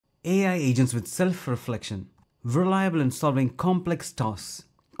AI agents with self-reflection, reliable in solving complex tasks,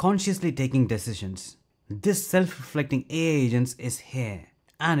 consciously taking decisions. This self-reflecting AI agents is here,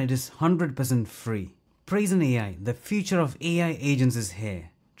 and it is 100% free. PraisonAI, the future of AI agents is here.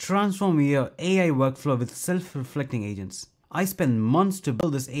 Transform your AI workflow with self-reflecting agents. I spent months to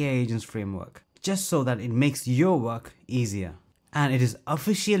build this AI agents framework, just so that it makes your work easier. And it is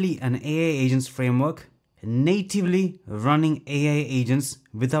officially an AI agents framework, natively running AI agents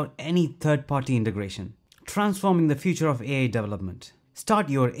without any third-party integration, transforming the future of AI development. Start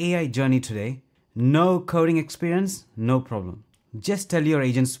your AI journey today. No coding experience, no problem. Just tell your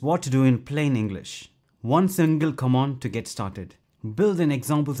agents what to do in plain English. One single command to get started. Build in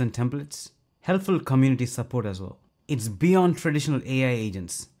examples and templates. Helpful community support as well. It's beyond traditional AI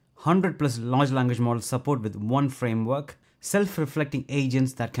agents. 100+ large language model support with one framework. Self-reflecting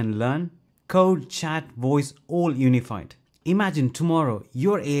agents that can learn, code, chat, voice, all unified. Imagine tomorrow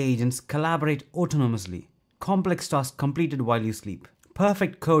your AI agents collaborate autonomously. Complex tasks completed while you sleep.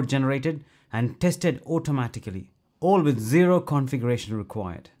 Perfect code generated and tested automatically. All with zero configuration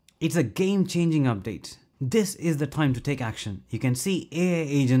required. It's a game-changing update. This is the time to take action. You can see AI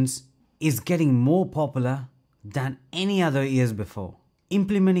agents is getting more popular than any other years before.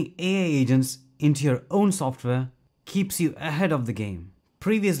 Implementing AI agents into your own software keeps you ahead of the game.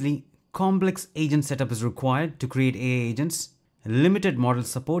 Previously, complex agent setup is required to create AI agents, limited model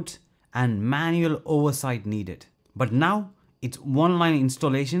support, and manual oversight needed. But now, it's one-line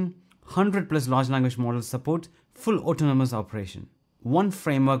installation, 100+ large language model support, full autonomous operation. One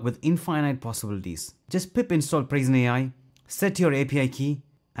framework with infinite possibilities. Just pip install PraisonAI, set your API key,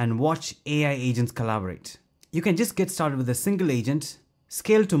 and watch AI agents collaborate. You can just get started with a single agent,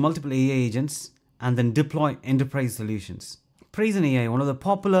 scale to multiple AI agents, and then deploy enterprise solutions. PraisonAI, one of the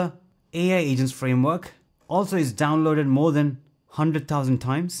popular AI agents framework, also is downloaded more than 100,000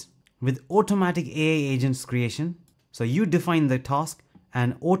 times with automatic AI agents creation. So you define the task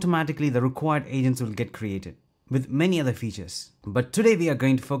and automatically the required agents will get created with many other features. But today we are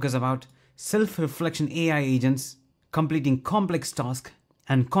going to focus about self-reflection AI agents completing complex tasks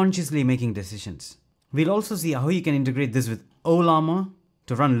and consciously making decisions. We'll also see how you can integrate this with Ollama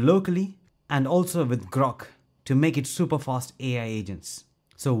to run locally and also with Groq to make it super fast AI agents.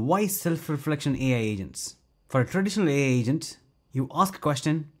 So why self-reflection AI agents? For a traditional AI agent, you ask a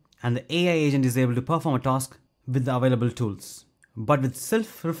question and the AI agent is able to perform a task with the available tools. But with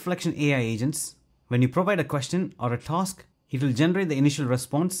self-reflection AI agents, when you provide a question or a task, it will generate the initial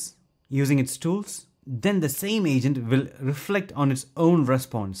response using its tools. Then the same agent will reflect on its own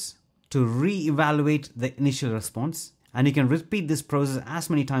response to re-evaluate the initial response, and you can repeat this process as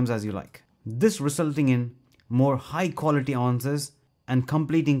many times as you like. This resulting in more high-quality answers and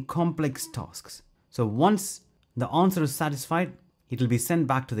completing complex tasks. So once the answer is satisfied, it will be sent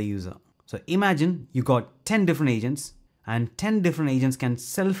back to the user. So imagine you got 10 different agents and 10 different agents can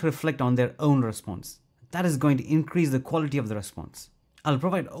self-reflect on their own response. That is going to increase the quality of the response. I'll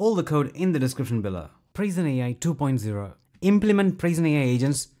provide all the code in the description below. PraisonAI 2.0. Implement PraisonAI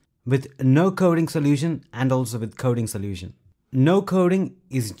agents with no coding solution and also with coding solution. No coding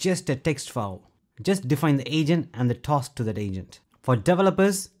is just a text file. Just define the agent and the task to that agent. For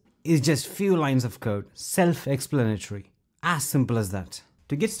developers, it's just few lines of code, self-explanatory. As simple as that.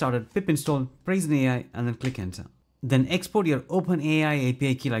 To get started, pip install PraisonAI and then click enter. Then export your OpenAI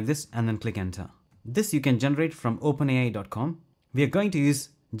API key like this and then click enter. This you can generate from openai.com. We are going to use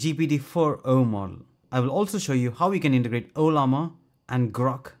GPT-4o model. I will also show you how you can integrate Ollama and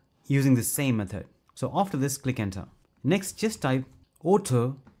Groq using the same method. So after this, click enter. Next, just type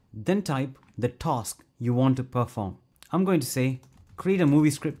auto, then type the task you want to perform. I'm going to say, create a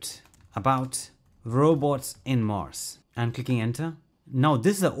movie script about robots in Mars and clicking enter. Now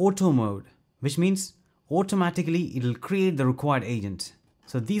this is the auto mode, which means automatically it will create the required agent.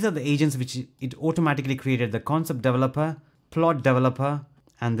 So these are the agents which it automatically created: the concept developer, plot developer,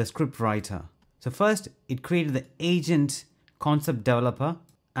 and the script writer. So first it created the agent concept developer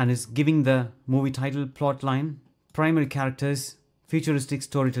and is giving the movie title, plot line, primary characters, futuristic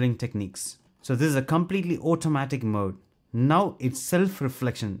storytelling techniques. So this is a completely automatic mode. Now it's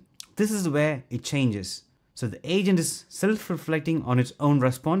self-reflection. This is where it changes. So the agent is self-reflecting on its own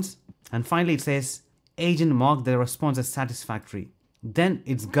response, and finally it says agent marked the response as satisfactory. Then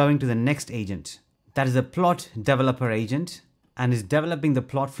it's going to the next agent. That is a plot developer agent and is developing the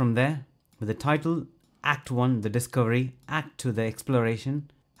plot from there with the title Act 1, the discovery, Act 2, the exploration,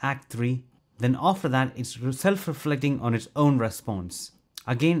 Act 3. Then after that, it's self-reflecting on its own response.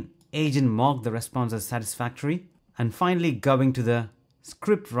 Again, agent marked the response as satisfactory, and finally going to the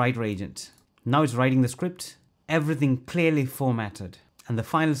script writer agent. Now it's writing the script, everything clearly formatted. and the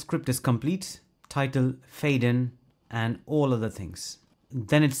final script is complete, title, fade in, and all other things.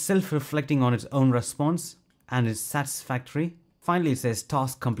 Then it's self-reflecting on its own response and it's satisfactory. Finally, it says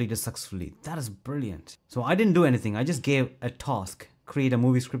task completed successfully. That is brilliant. So I didn't do anything. I just gave a task, create a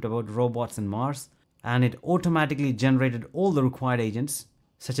movie script about robots in Mars, and it automatically generated all the required agents,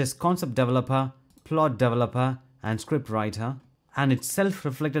 such as concept developer, plot developer, and script writer. And it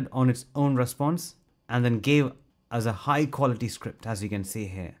self-reflected on its own response and then gave us a high quality script, as you can see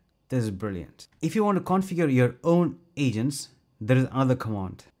here. This is brilliant. If you want to configure your own agents, there is another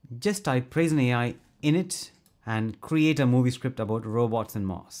command. Just type PraisonAI init and create a movie script about robots in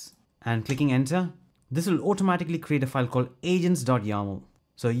Mars. And clicking enter, this will automatically create a file called agents.yaml.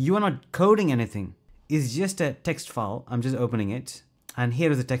 So you are not coding anything. It's just a text file. I'm just opening it. And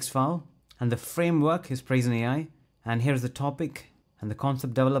here is the text file. And the framework is PraisonAI. And here's the topic and the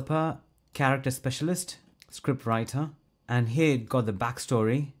concept developer, character specialist, script writer. And here it got the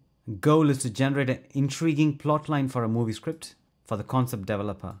backstory. Goal is to generate an intriguing plotline for a movie script for the concept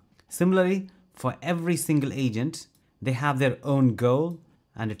developer. Similarly, for every single agent, they have their own goal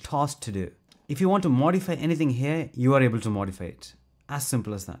and a task to do. If you want to modify anything here, you are able to modify it. As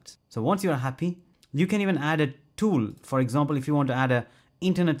simple as that. So once you are happy, you can even add a tool. For example, if you want to add an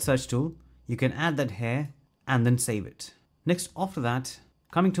internet search tool, you can add that here and then save it. Next, after that,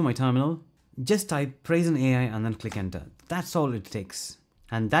 coming to my terminal, just type PraisonAI and then click enter. That's all it takes.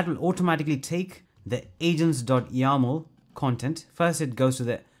 And that will automatically take the agents.yaml content. First, it goes to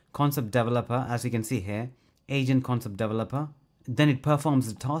the concept developer, as you can see here, agent concept developer. Then it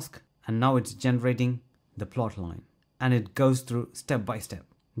performs the task, and now it's generating the plot line. And it goes through step by step,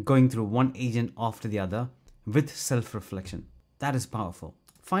 going through one agent after the other with self-reflection. That is powerful.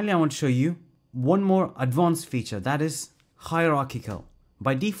 Finally, I want to show you one more advanced feature, that is hierarchical.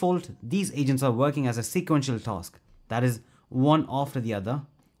 By default, these agents are working as a sequential task, that is one after the other.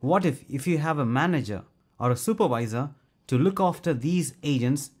 What if you have a manager or a supervisor to look after these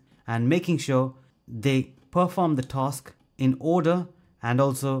agents and making sure they perform the task in order and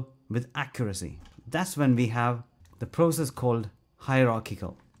also with accuracy? That's when we have the process called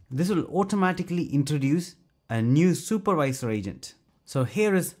hierarchical. This will automatically introduce a new supervisor agent. So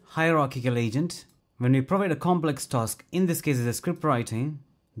here is hierarchical agent. When we provide a complex task, in this case is a script writing,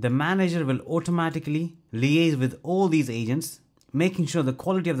 the manager will automatically liaise with all these agents, making sure the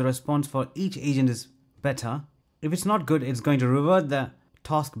quality of the response for each agent is better. If it's not good, it's going to revert the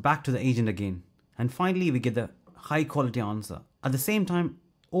task back to the agent again. And finally, we get the high quality answer. At the same time,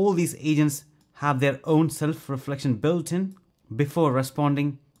 all these agents have their own self-reflection built in before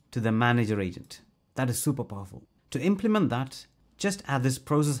responding to the manager agent. That is super powerful. To implement that, just add this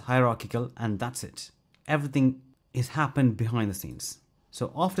process hierarchical and that's it. Everything is happened behind the scenes.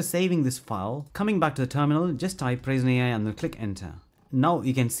 So after saving this file, coming back to the terminal, just type PraisonAI and then click enter. Now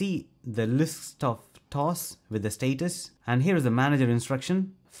you can see the list of tasks with the status, and here is the manager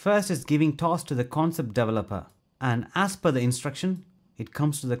instruction. First is giving task to the concept developer, and as per the instruction, it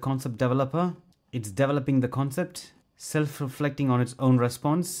comes to the concept developer. It's developing the concept, self-reflecting on its own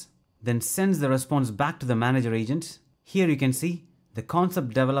response, then sends the response back to the manager agent. Here you can see the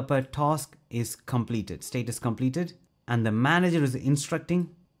concept developer task is completed, status completed, and the manager is instructing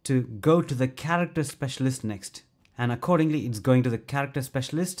to go to the character specialist next. And accordingly, it's going to the character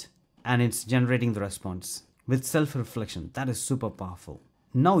specialist and it's generating the response with self-reflection. That is super powerful.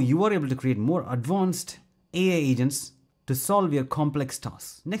 Now you are able to create more advanced AI agents to solve your complex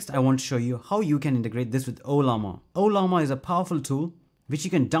tasks. Next, I want to show you how you can integrate this with Ollama. Ollama is a powerful tool which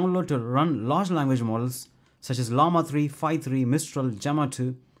you can download to run large language models such as Llama 3, Phi 3, Mistral, Gemma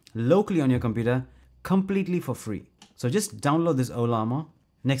 2 locally on your computer completely for free. So just download this Ollama.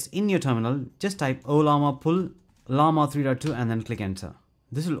 Next, in your terminal, just type Ollama pull Llama 3.2 and then click enter.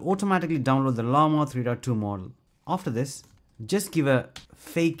 This will automatically download the Llama 3.2 model. After this, just give a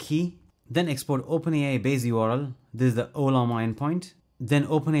fake key, then export OpenAI base URL. This is the Ollama endpoint. Then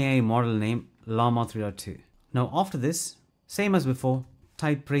OpenAI model name Llama 3.2. Now after this, same as before,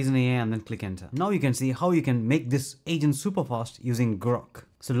 type PraisonAI and then click enter. Now you can see how you can make this agent super fast using Groq.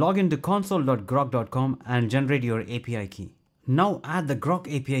 So log into console.groq.com and generate your API key. Now add the Groq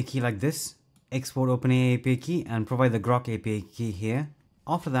API key like this. Export OpenAI API key and provide the Groq API key here.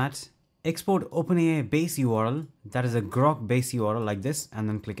 After that, export OpenAI base URL. That is a Groq base URL like this and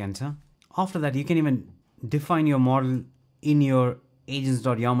then click enter. After that, you can even define your model in your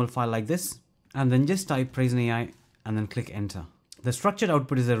agents.yaml file like this and then just type PraisonAI and then click enter. The structured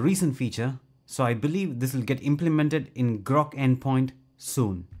output is a recent feature, so I believe this will get implemented in Groq endpoint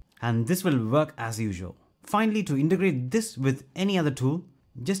soon, and this will work as usual. Finally, to integrate this with any other tool,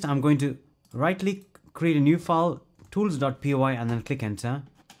 I'm going to right click, create a new file, tools.py and then click enter.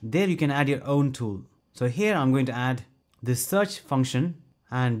 There you can add your own tool. So here I'm going to add this search function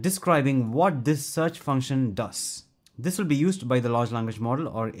and describing what this search function does. This will be used by the large language model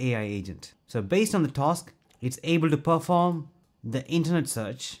or AI agent. So based on the task, it's able to perform the internet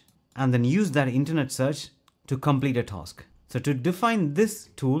search and then use that internet search to complete a task. So to define this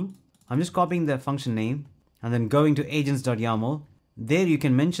tool, I'm just copying the function name and then going to agents.yaml. There you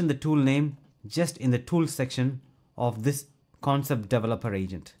can mention the tool name just in the tools section of this concept developer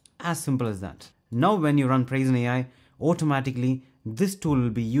agent. As simple as that. Now when you run PraisonAI, automatically this tool will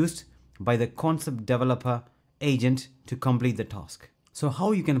be used by the concept developer agent to complete the task. So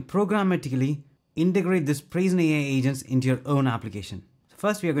how you can programmatically integrate this PraisonAI agents into your own application. So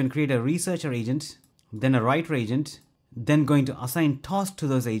first we are going to create a researcher agent, then a writer agent, then going to assign tasks to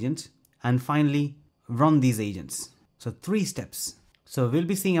those agents, and finally run these agents. So 3 steps. So we'll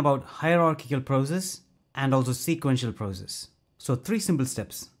be seeing about hierarchical process and also sequential process. So 3 simple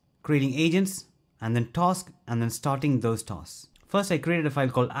steps: creating agents and then task and then starting those tasks. First I created a file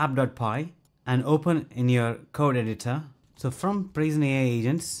called app.py and open in your code editor. So from PraisonAI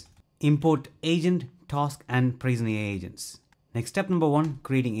agents, import agent, task and PraisonAI agents. Next, step number 1,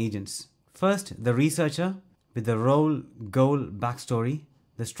 creating agents. First, the researcher with the role, goal, backstory.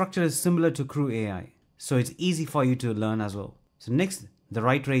 The structure is similar to CrewAI, so it's easy for you to learn as well. So next, the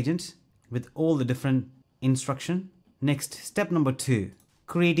writer agent with all the different instruction. Next, step number 2,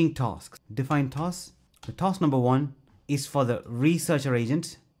 creating tasks. Define tasks. The task number 1 is for the researcher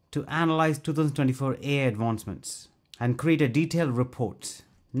agent to analyze 2024 AI advancements and create a detailed report.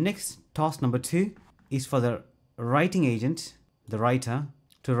 Next, task number 2 is for the writing agent, the writer,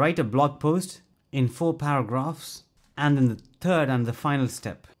 to write a blog post in 4 paragraphs. And then the third and the final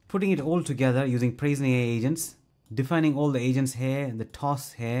step, putting it all together using PraisonAI agents, defining all the agents here, the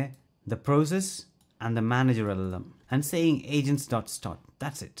tasks here, the process and the manager LLM, and saying agents.start.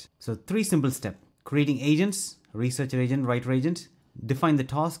 That's it. So 3 simple steps: creating agents, researcher agent, writer agent, define the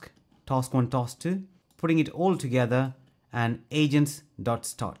task, task 1, task 2, putting it all together, and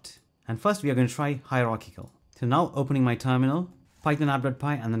agents.start. And first we are going to try hierarchical. So now opening my terminal, Python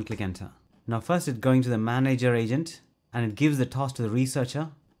app.py and then click enter. Now first it's going to the manager agent and it gives the task to the researcher.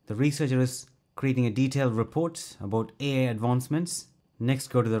 The researcher is creating a detailed report about AI advancements. Next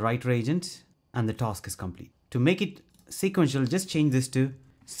go to the writer agent and the task is complete. To make it sequential, just change this to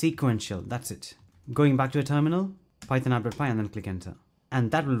sequential. That's it. Going back to a terminal, Python app.py and then click enter.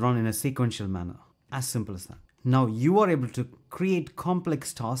 And that will run in a sequential manner. As simple as that. Now you are able to create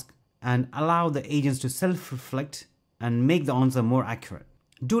complex tasks and allow the agents to self-reflect and make the answer more accurate.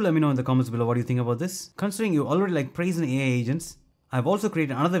 Do let me know in the comments below what you think about this. Considering you already like PraisonAI agents, I've also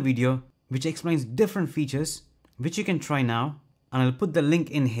created another video which explains different features which you can try now, and I'll put the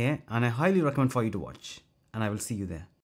link in here and I highly recommend for you to watch. And I will see you there.